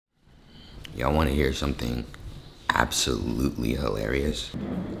Y'all want to hear something absolutely hilarious?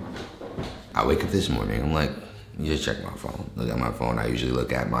 I wake up this morning, I'm like, you just check my phone. Look at my phone. I usually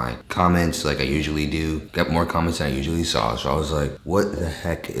look at my comments like I usually do. Got more comments than I usually saw. So I was like, what the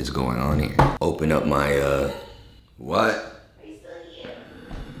heck is going on here? Open up my, what? Are you still here?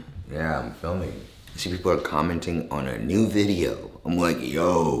 Yeah, I'm filming. I see people are commenting on a new video. I'm like,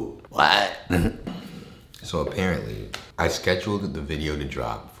 yo, what? So apparently, I scheduled the video to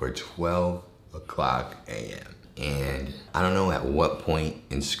drop for 12 o'clock a.m. And I don't know at what point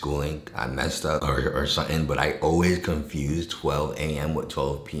in schooling I messed up or something, but I always confuse 12 a.m. with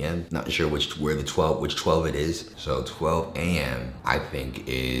 12 p.m. Not sure which 12 it is. So 12 a.m. I think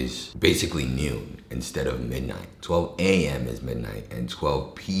is basically noon instead of midnight. 12 a.m. is midnight and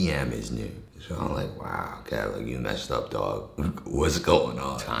 12 p.m. is noon. So I'm like, wow, okay, like you messed up, dog. What's going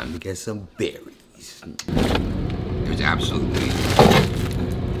on? Time to get some berries. There's absolutely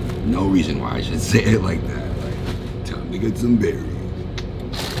no reason why I should say it like that. Time to get some berries.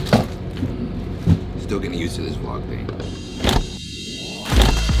 Still getting used to this vlog thing.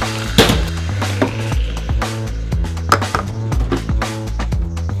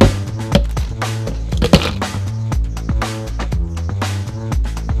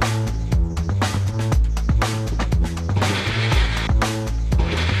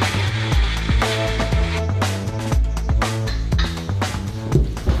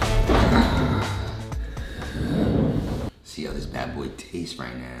 See how this bad boy tastes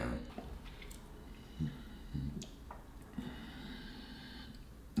right now.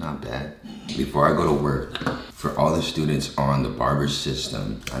 Not bad. Before I go to work, for all the students on the Barber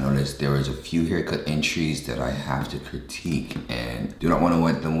system, I noticed there was a few haircut entries that I have to critique and do not want to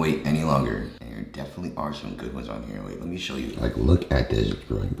let them wait any longer. And there definitely are some good ones on here. Wait, let me show you. Like, look at this,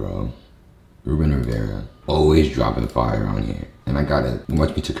 bro. Ruben Rivera, always dropping fire on here. And I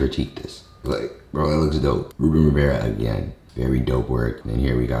want me to critique this. Like, bro, that looks dope. Ruben Rivera again. Very dope work. And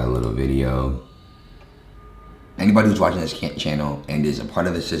here we got a little video. Anybody who's watching this channel and is a part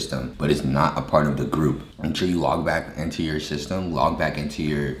of the system, but is not a part of the group, make sure you log back into your system, log back into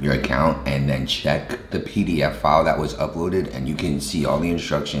your account, and then check the PDF file that was uploaded, and you can see all the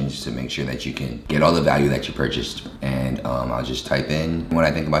instructions to make sure that you can get all the value that you purchased. And I'll just type in what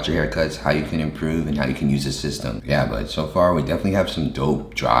I think about your haircuts, how you can improve, and how you can use the system. Yeah, but so far we definitely have some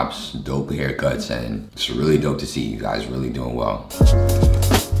dope drops, dope haircuts, and it's really dope to see you guys really doing well.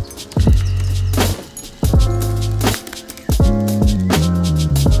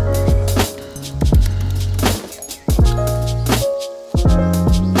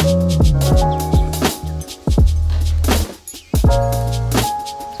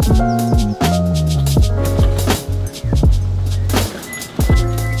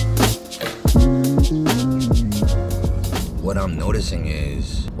 What I'm noticing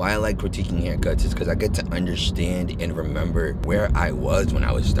is why I like critiquing haircuts is because I get to understand and remember where I was when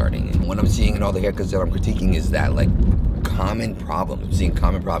I was starting. And what I'm seeing in all the haircuts that I'm critiquing is that, like, common problems. I'm seeing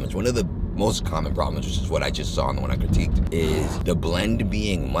common problems. One of the most common problems, which is what I just saw in the one I critiqued, is the blend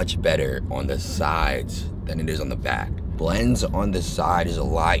being much better on the sides than it is on the back. Blends on the side is a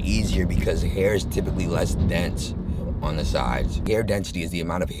lot easier because hair is typically less dense on the sides. Hair density is the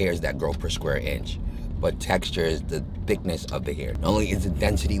amount of hairs that grow per square inch. But texture is the thickness of the hair. Not only is the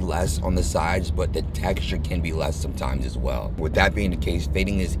density less on the sides, but the texture can be less sometimes as well. With that being the case,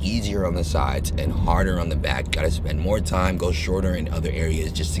 fading is easier on the sides and harder on the back. Gotta spend more time, go shorter in other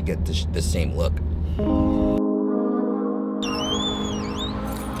areas just to get the same look.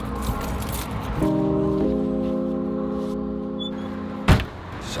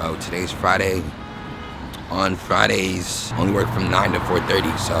 So today's Friday. On Fridays, only work from 9 to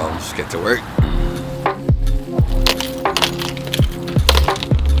 4:30, so just get to work.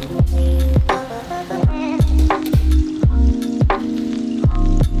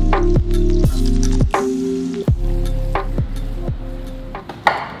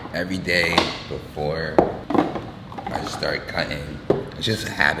 Every day before I start cutting, it's just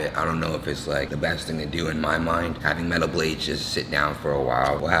a habit. I don't know if it's like the best thing to do in my mind. Having metal blades just sit down for a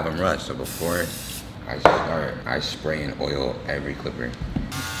while, we'll have them rust. So before I start, I spray and oil every clipper.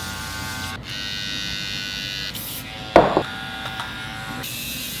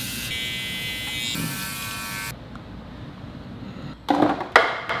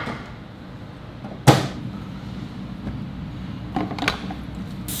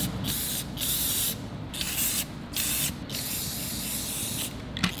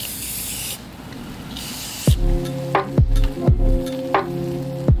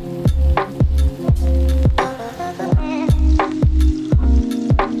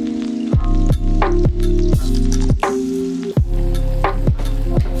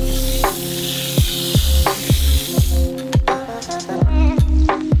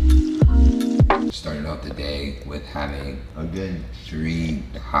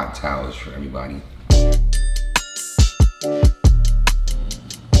 towels for everybody.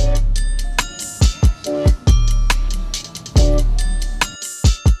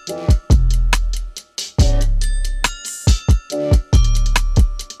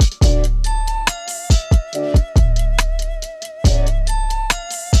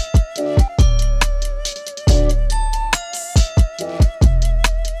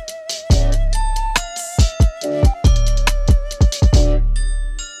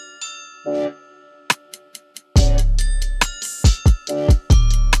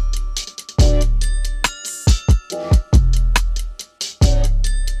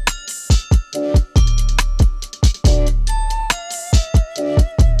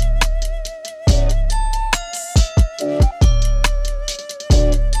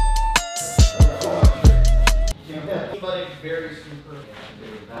 Very super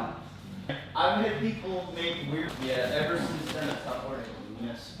balanced. I've had people make weird, ever since then I stopped ordering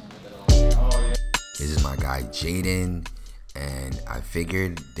miss at all. Oh yeah. This is my guy Jaden, and I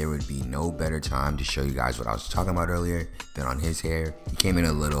figured there would be no better time to show you guys what I was talking about earlier than on his hair. He came in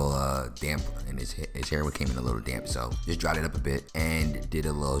a little damp, and his hair came in a little damp, so just dried it up a bit and did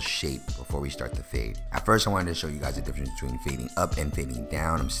a little shape before we start the fade. At first, I wanted to show you guys the difference between fading up and fading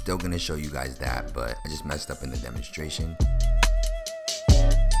down. I'm still gonna show you guys that, but I just messed up in the demonstration.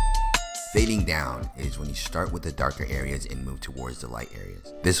 Fading down is when you start with the darker areas and move towards the light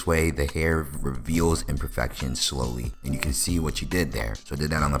areas. This way, the hair reveals imperfections slowly, and you can see what you did there. So I did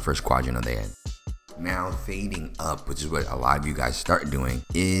that on the first quadrant of the head. Now, fading up, which is what a lot of you guys start doing,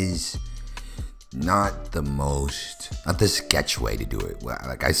 is not the sketch way to do it.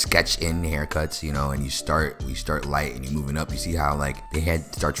 Like I sketch in haircuts, you know, and we start light and you're moving up. You see how like the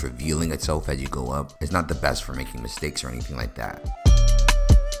head starts revealing itself as you go up. It's not the best for making mistakes or anything like that.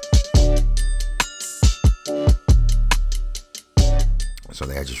 So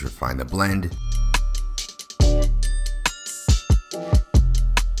there, I just refined the blend.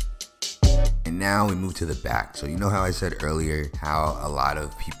 And now we move to the back. So you know how I said earlier how a lot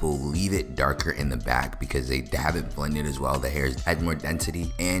of people leave it darker in the back because they haven't blended as well. The hair has more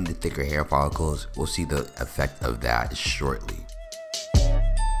density and thicker hair follicles. We'll see the effect of that shortly.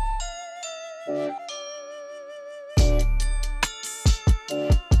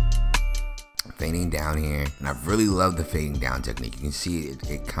 Fading down here, and I really love the fading down technique. You can see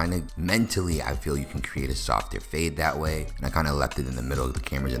it kind of mentally, I feel you can create a softer fade that way, and I kind of left it in the middle. The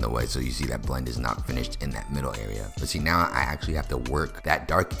camera's in the way, so you see that blend is not finished in that middle area. But see, now I actually have to work that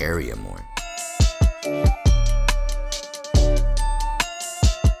dark area more.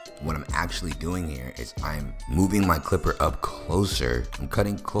 What I'm actually doing here is I'm moving my clipper up closer. I'm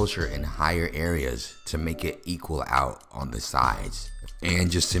cutting closer in higher areas to make it equal out on the sides.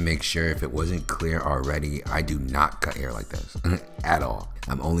 And just to make sure, if it wasn't clear already, I do not cut hair like this at all.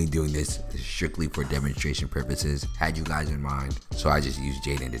 I'm only doing this strictly for demonstration purposes. Had you guys in mind, so I just used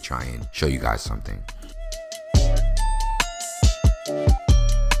Jaden to try and show you guys something.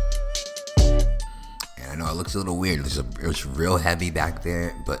 I know it looks a little weird. It's real heavy back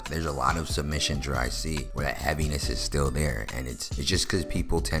there, but there's a lot of submissions where I see where that heaviness is still there, and it's just because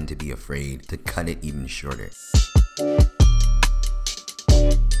people tend to be afraid to cut it even shorter.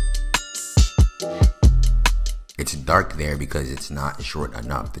 It's dark there because it's not short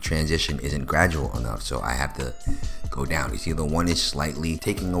enough. The transition isn't gradual enough, so I have to go down. You see, the one is slightly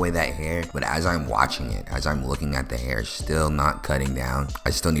taking away that hair, but as I'm watching it, as I'm looking at the hair still not cutting down, I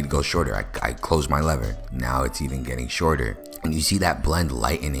still need to go shorter. I close my lever. Now it's even getting shorter. And you see that blend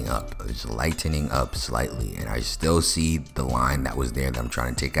lightening up. It's lightening up slightly, and I still see the line that was there that I'm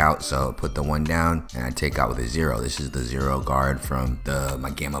trying to take out. So I put the one down and I take out with a 0. This is the 0 guard from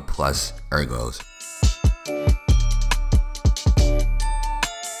my Gamma Plus Ergos.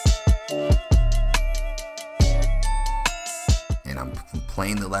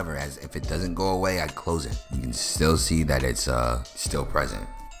 Playing the lever, as if it doesn't go away, I close it. You can still see that it's still present.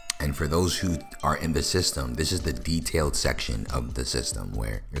 And for those who are in the system, this is the detailed section of the system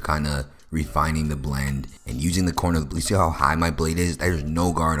where you're kind of refining the blend and using the corner of the blade. You see how high my blade is? There's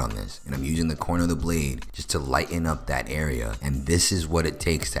no guard on this. And I'm using the corner of the blade just to lighten up that area. And this is what it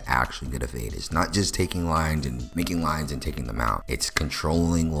takes to actually get a fade. It's not just taking lines and making lines and taking them out. It's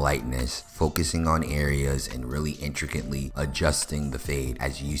controlling lightness, focusing on areas, and really intricately adjusting the fade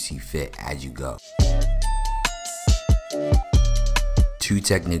as you see fit as you go. Two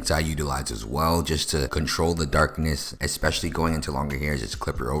techniques I utilize as well just to control the darkness, especially going into longer hairs, is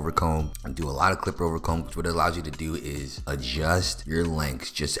clipper overcomb. I do a lot of clipper overcomb because what it allows you to do is adjust your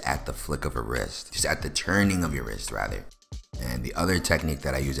lengths just at the flick of a wrist, just at the turning of your wrist rather. And the other technique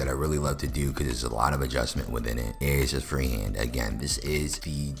that I use that I really love to do, because there's a lot of adjustment within it, is just freehand. Again, this is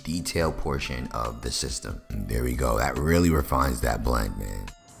the detail portion of the system. And there we go. That really refines that blend, man.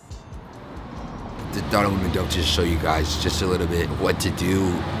 Thought it would be dope to just show you guys just a little bit what to do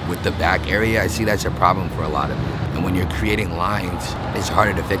with the back area. I see that's a problem for a lot of you. And when you're creating lines, it's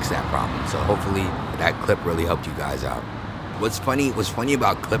harder to fix that problem. So hopefully that clip really helped you guys out. What's funny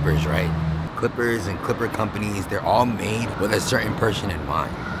about clippers, right? Clippers and clipper companies, they're all made with a certain person in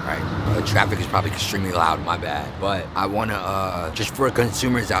mind, right? The traffic is probably extremely loud, my bad. But I wanna, just for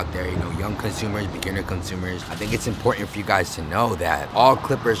consumers out there, you know, young consumers, beginner consumers, I think it's important for you guys to know that all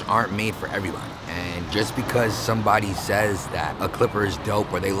clippers aren't made for everybody. And just because somebody says that a clipper is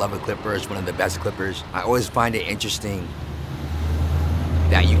dope or they love a clipper, it's one of the best clippers, I always find it interesting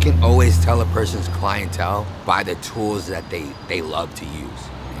that you can always tell a person's clientele by the tools that they love to use,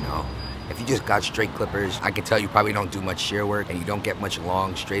 you know? If you just got straight clippers, I can tell you probably don't do much shear work and you don't get much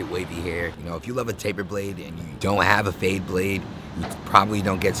long, straight, wavy hair. You know, if you love a taper blade and you don't have a fade blade, you probably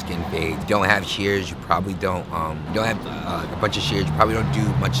don't get skin fade. You don't have shears, you probably don't, you don't have a bunch of shears, you probably don't do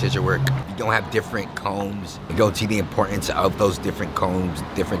much scissor work. You don't have different combs. You don't see the importance of those different combs,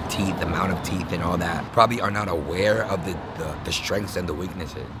 different teeth, amount of teeth and all that. Probably are not aware of the strengths and the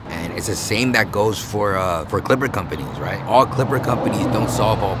weaknesses. And it's the same that goes for clipper companies, right? All clipper companies don't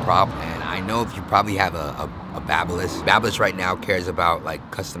solve all problems. And I know if you probably have a Babyliss right now cares about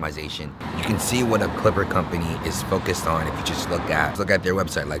like customization. You can see what a clipper company is focused on if you just look at their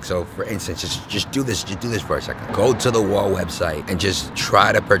website. Like, so for instance, just do this for a second. Go to the Wall website and just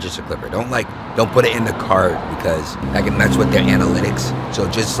try to purchase a clipper. Don't put it in the cart because that can mess with their analytics. So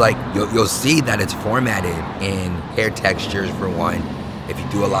just like you'll see that it's formatted in hair textures for one. If you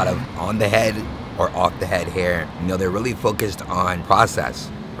do a lot of on the head or off the head hair, you know, they're really focused on process,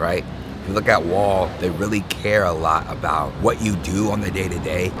 right? If you look at Wall, they really care a lot about what you do on the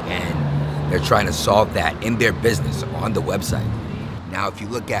day-to-day, and they're trying to solve that in their business on the website. Now, if you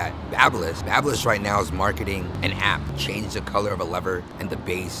look at Babyliss right now is marketing an app, change the color of a lever and the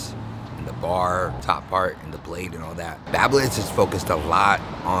base and the bar, top part, and the blade and all that. Babyliss is focused a lot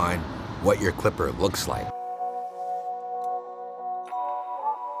on what your clipper looks like.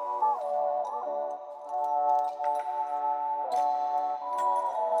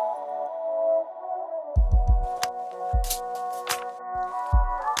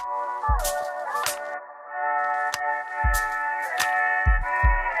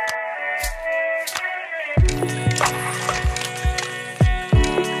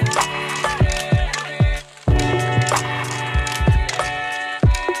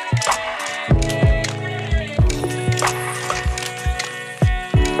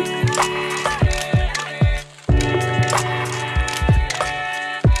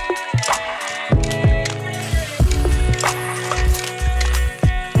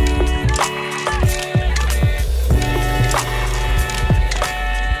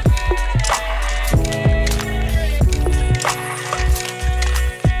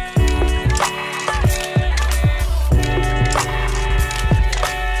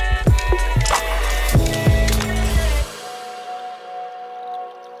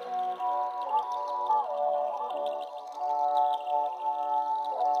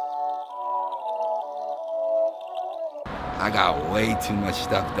 I got way too much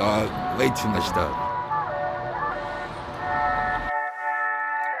stuff, dog. Way too much stuff.